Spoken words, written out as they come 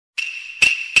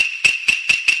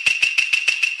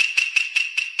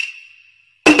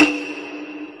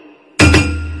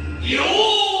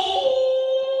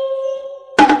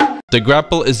The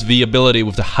grapple is the ability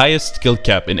with the highest skill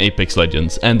cap in Apex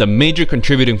Legends, and a major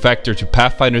contributing factor to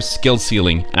Pathfinder's skill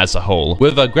ceiling as a whole.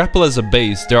 With a grapple as a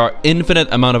base, there are infinite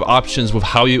amount of options with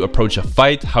how you approach a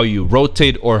fight, how you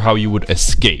rotate, or how you would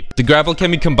escape. The grapple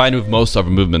can be combined with most other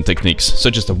movement techniques,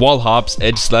 such as the wall hops,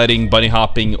 edge sliding, bunny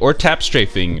hopping, or tap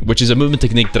strafing, which is a movement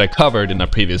technique that I covered in a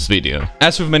previous video.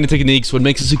 As with many techniques, what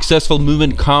makes a successful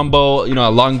movement combo, a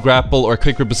long grapple or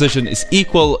quick reposition is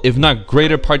equal, if not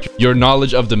greater part, your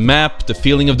knowledge of the map, the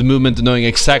feeling of the movement, knowing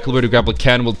exactly where the grapple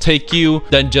will take you,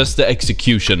 than just the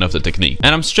execution of the technique.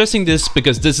 And I'm stressing this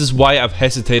because this is why I've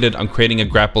hesitated on creating a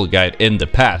grapple guide in the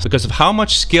past, because of how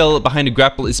much skill behind the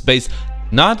grapple is based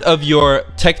not of your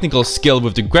technical skill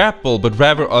with the grapple, but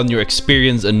rather on your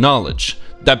experience and knowledge.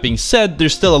 That being said,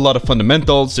 there's still a lot of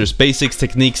fundamentals, there's basics,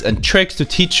 techniques, and tricks to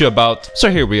teach you about, so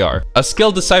here we are. A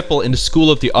skilled disciple in the school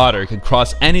of the Ottr can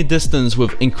cross any distance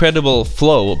with incredible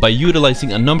flow by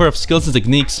utilizing a number of skills and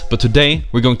techniques, but today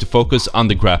we're going to focus on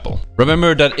the grapple.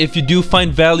 Remember that if you do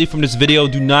find value from this video,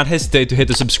 do not hesitate to hit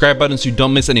the subscribe button so you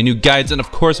don't miss any new guides, and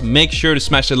of course make sure to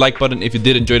smash the like button if you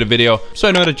did enjoy the video, so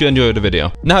I know that you enjoyed the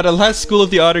video. Now, the last school of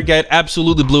the Ottr guide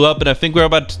absolutely blew up, and I think we're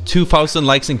about 2,000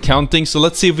 likes and counting, so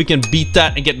let's see if we can beat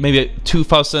that and get maybe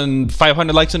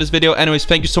 2,500 likes on this video. Anyways,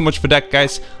 thank you so much for that,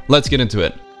 guys. Let's get into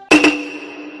it.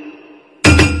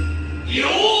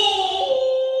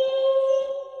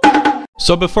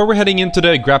 So before we're heading into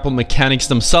the grapple mechanics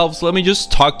themselves, let me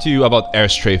just talk to you about air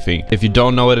strafing. If you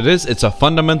don't know what it is, it's a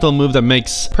fundamental move that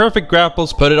makes perfect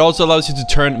grapples, but it also allows you to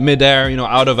turn mid-air,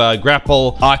 out of a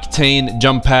grapple, octane,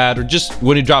 jump pad, or just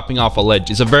when you're dropping off a ledge.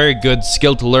 It's a very good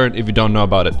skill to learn if you don't know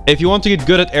about it. If you want to get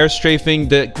good at air strafing,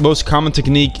 the most common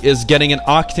technique is getting an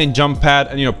octane jump pad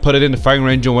and put it in the firing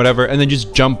range or whatever, and then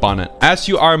just jump on it. As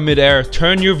you are mid-air,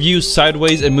 turn your view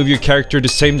sideways and move your character the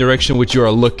same direction which you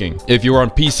are looking. If you are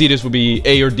on PC, this would be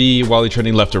A or D while you're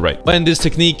turning left or right. When this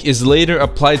technique is later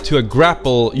applied to a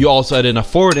grapple, you also add in a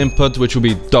forward input, which will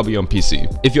be W on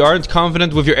PC. If you aren't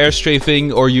confident with your air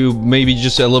strafing, or you maybe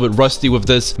just a little bit rusty with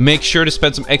this, make sure to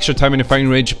spend some extra time in the firing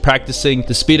range practicing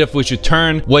the speed at which you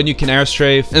turn, when you can air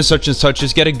strafe, and such.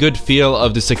 Just get a good feel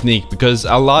of this technique, because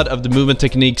a lot of the movement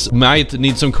techniques might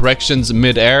need some corrections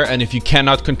mid-air, and if you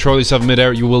cannot control yourself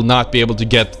mid-air, you will not be able to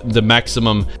get the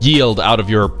maximum yield out of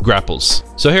your grapples.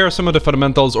 So here are some of the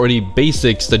fundamentals or the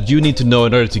basics that you need to know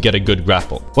in order to get a good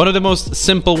grapple. One of the most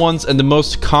simple ones and the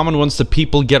most common ones that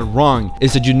people get wrong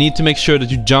is that you need to make sure that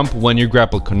you jump when your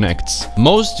grapple connects.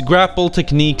 Most grapple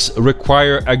techniques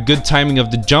require a good timing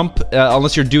of the jump.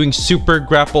 Unless you're doing super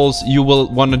grapples, you will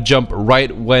want to jump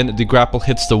right when the grapple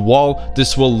hits the wall.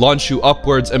 This will launch you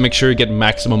upwards and make sure you get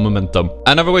maximum momentum.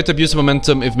 Another way to abuse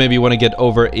momentum, if maybe you want to get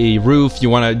over a roof,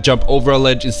 you want to jump over a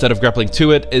ledge instead of grappling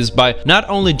to it, is by not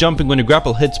only jumping when your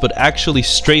grapple hits, but actually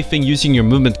strafing using your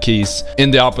movement keys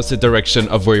in the opposite direction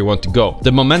of where you want to go.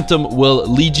 The momentum will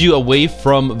lead you away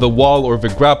from the wall or the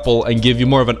grapple and give you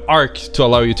more of an arc to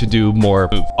allow you to do more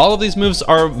moves. All of these moves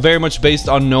are very much based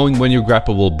on knowing when your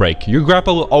grapple will break. Your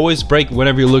grapple will always break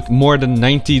whenever you look more than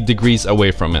 90 degrees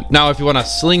away from it. Now, if you want a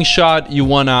slingshot, you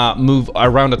want to move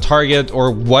around a target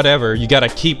or whatever, you gotta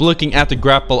keep looking at the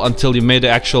grapple until you made the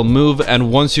actual move,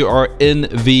 and once you are in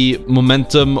the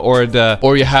momentum or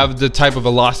you have the type of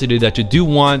velocity that you do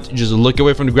want, just look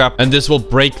away from the grapple, and this will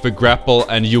break the grapple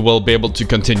and you will be able to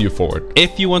continue forward.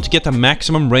 If you want to get a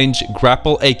maximum range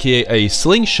grapple, aka a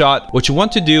slingshot, what you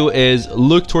want to do is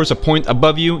look towards a point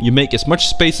above you. You make as much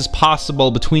space as possible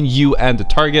between you and the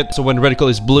target, so when the reticle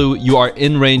is blue, you are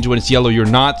in range. When it's yellow, you're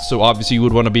not, so obviously you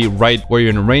would want to be right where you're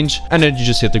in range, and then you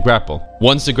just hit the grapple.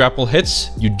 Once the grapple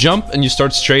hits, you jump and you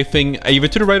start strafing either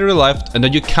to the right or the left, and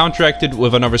then you counteract it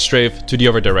with another strafe to the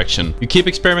other direction. You keep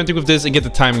experimenting with this and get the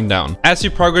timing down. As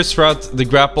you progress throughout the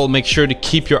grapple, make sure to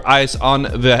keep your eyes on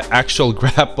the actual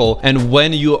grapple, and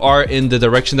when you are in the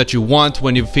direction that you want,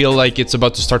 when you feel like it's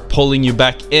about to start pulling you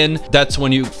back in, that's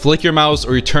when you flick your mouse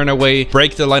or you turn away,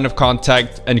 break the line of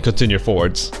contact, and continue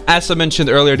forwards. As I mentioned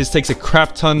earlier, this takes a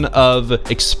crap ton of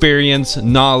experience,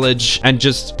 knowledge, and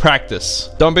just practice.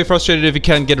 Don't be frustrated if you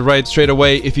can't get it right straight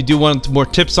away. If you do want more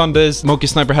tips on this, Monkey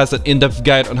Sniper has an in-depth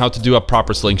guide on how to do a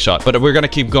proper slingshot, but we're gonna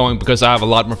keep going because I have a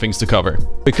lot more things to cover.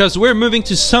 Because we're moving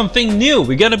to something new.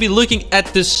 We're gonna be looking at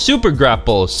the super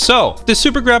grapple. So the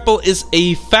super grapple is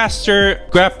a faster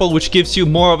grapple which gives you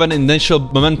more of an initial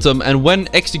momentum, and when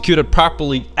executed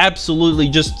properly, absolutely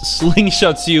just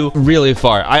slingshots you really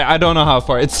far. I don't know how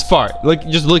far. It's far.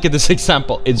 Just look at this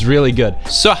example. It's really good.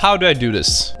 So how do I do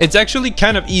this? It's actually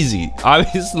kind of easy.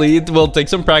 Obviously, it will take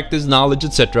some practice, knowledge,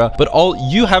 etc. But all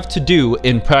you have to do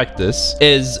in practice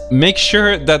is make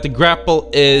sure that the grapple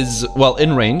is, well,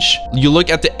 in range. You look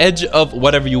at the edge of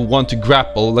whatever you want to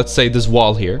grapple. Let's say this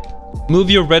wall here. Move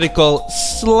your reticle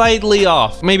slightly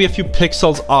off, maybe a few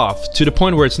pixels off, to the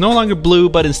point where it's no longer blue,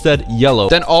 but instead yellow.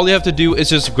 Then all you have to do is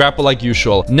just grapple like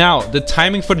usual. Now, the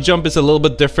timing for the jump is a little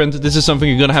bit different. This is something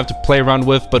you're gonna have to play around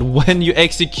with, but when you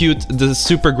execute the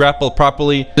super grapple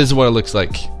properly, this is what it looks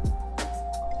like.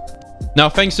 Now,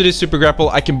 thanks to this super grapple,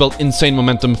 I can build insane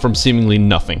momentum from seemingly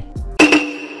nothing.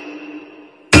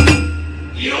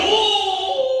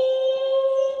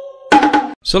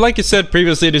 So like I said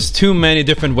previously, there's too many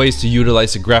different ways to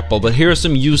utilize a grapple, but here are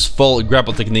some useful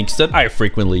grapple techniques that I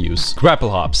frequently use. Grapple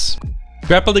hops.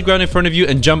 Grapple the ground in front of you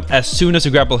and jump as soon as the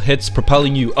grapple hits,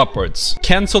 propelling you upwards.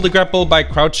 Cancel the grapple by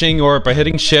crouching or by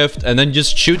hitting shift and then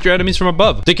just shoot your enemies from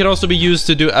above. They can also be used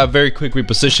to do a very quick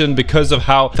reposition. Because of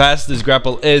how fast this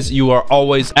grapple is, you are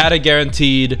always at a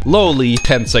guaranteed lowly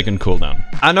 10-second cooldown.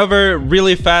 Another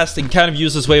really fast and kind of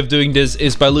useless way of doing this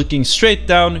is by looking straight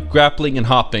down, grappling and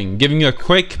hopping, giving you a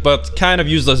quick but kind of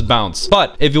useless bounce.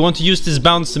 But if you want to use this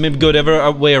bounce to maybe go the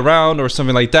other way around or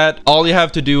something like that, all you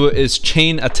have to do is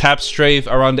chain a tap strafe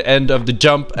around the end of the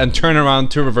jump and turn around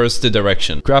to reverse the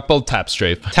direction. Grapple tap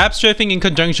strafe. Tap strafing in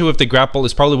conjunction with the grapple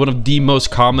is probably one of the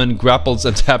most common grapples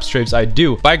and tap strafes I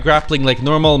do. By grappling like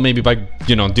normal, maybe by,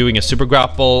 doing a super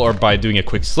grapple or by doing a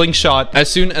quick slingshot,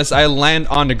 as soon as I land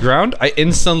on the ground, I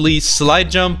instantly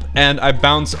slide jump and I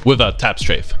bounce with a tap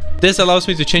strafe. This allows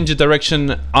me to change the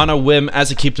direction on a whim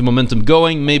as I keep the momentum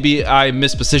going. Maybe I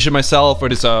misposition myself, or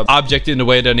there's an object in the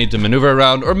way that I need to maneuver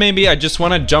around, or maybe I just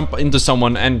want to jump into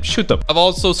someone and shoot them. I've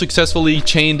also successfully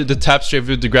chained the tap strafe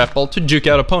with the grapple to juke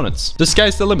out opponents. The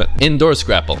sky's the limit. Indoors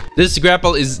grapple. This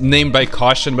grapple is named by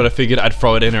caution, but I figured I'd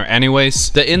throw it in here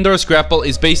anyways. The indoors grapple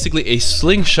is basically a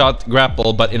slingshot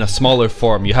grapple, but in a smaller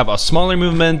form. You have a smaller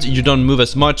movement, you don't move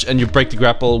as much, and you break the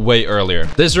grapple way earlier.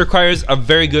 This requires a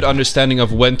very good understanding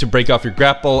of when to break off your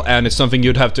grapple, and it's something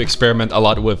you'd have to experiment a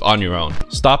lot with on your own.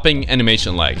 Stopping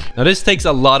animation lag. Now this takes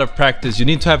a lot of practice. You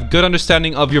need to have good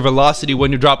understanding of your velocity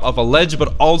when you drop off a ledge,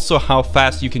 but also how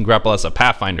fast you can grapple as a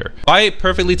Pathfinder. By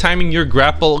perfectly timing your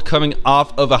grapple coming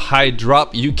off of a high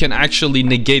drop, you can actually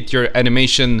negate your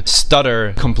animation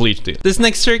stutter completely. This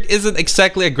next trick isn't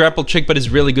exactly a grapple trick, but it's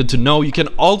really good to know. You can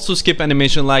also skip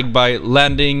animation lag by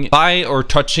landing by or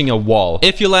touching a wall.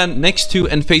 If you land next to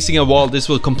and facing a wall, this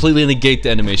will completely negate the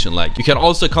animation lag. You can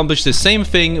also accomplish the same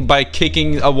thing by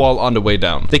kicking a wall on the way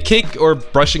down. The kick or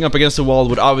brushing up against the wall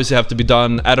would obviously have to be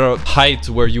done at a height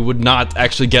where you would not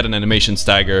actually get an animation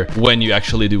stagger when you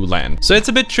actually do land. So it's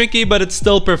a bit tricky, but it's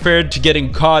still preferred to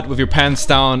getting caught with your pants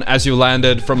down as you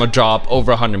landed from a drop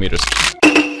over 100 meters.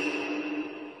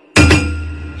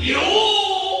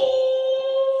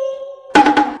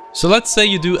 So let's say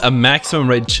you do a maximum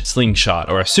range slingshot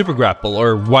or a super grapple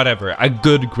or whatever, a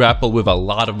good grapple with a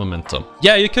lot of momentum.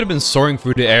 Yeah, you could have been soaring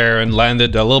through the air and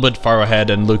landed a little bit far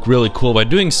ahead and look really cool by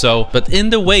doing so, but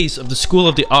in the ways of the School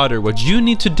of the Otter, what you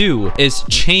need to do is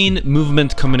chain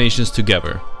movement combinations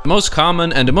together. The most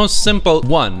common and the most simple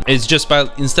one is just by,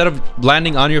 instead of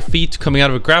landing on your feet coming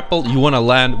out of a grapple, you want to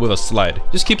land with a slide.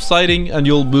 Just keep sliding and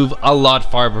you'll move a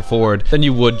lot farther forward than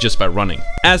you would just by running.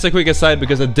 As a quick aside,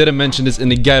 because I didn't mention this in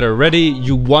the guide already,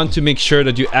 you want to make sure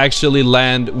that you actually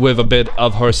land with a bit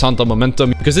of horizontal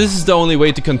momentum, because this is the only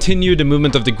way to continue the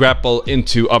movement of the grapple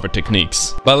into other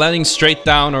techniques. By landing straight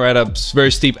down or at a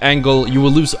very steep angle, you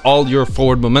will lose all your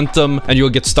forward momentum and you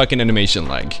will get stuck in animation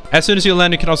lag. As soon as you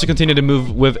land, you can also continue to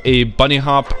move with a bunny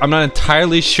hop. I'm not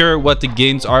entirely sure what the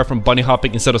gains are from bunny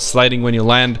hopping instead of sliding when you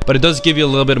land, but it does give you a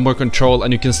little bit more control,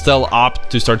 and you can still opt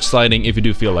to start sliding if you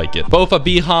do feel like it. Both a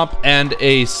B hop and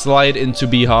a slide into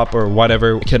B hop or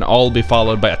whatever can all be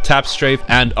followed by a tap strafe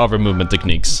and other movement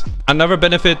techniques. Another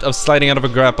benefit of sliding out of a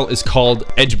grapple is called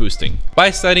edge boosting.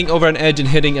 By sliding over an edge and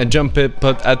hitting a jump hit,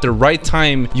 but at the right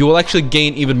time, you will actually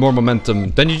gain even more momentum.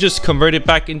 Then you just convert it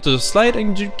back into a slide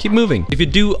and you keep moving. If you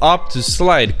do opt to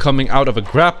slide coming out of a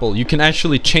grapple, you can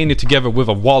actually chain it together with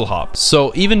a wall hop.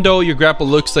 So even though your grapple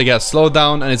looks like a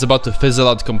slowdown and it's about to fizzle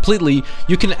out completely,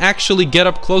 you can actually get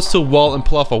up close to a wall and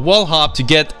pull off a wall hop to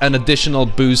get an additional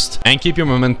boost and keep your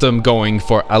momentum going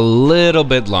for a little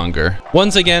bit longer.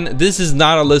 Once again, this is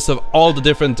not a list of all the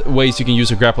different ways you can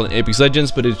use a grapple in Apex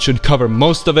Legends, but it should cover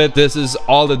most of it. This is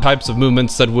all the types of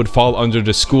movements that would fall under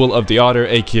the School of the Otter,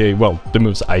 aka, well, the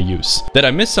moves I use. Did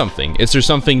I miss something? Is there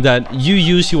something that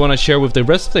you want to share with the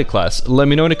rest of the class? Let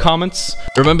me know in the comments.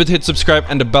 Remember to hit subscribe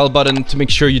and the bell button to make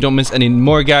sure you don't miss any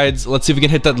more guides. Let's see if we can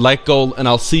hit that like goal, and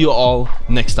I'll see you all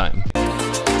next time.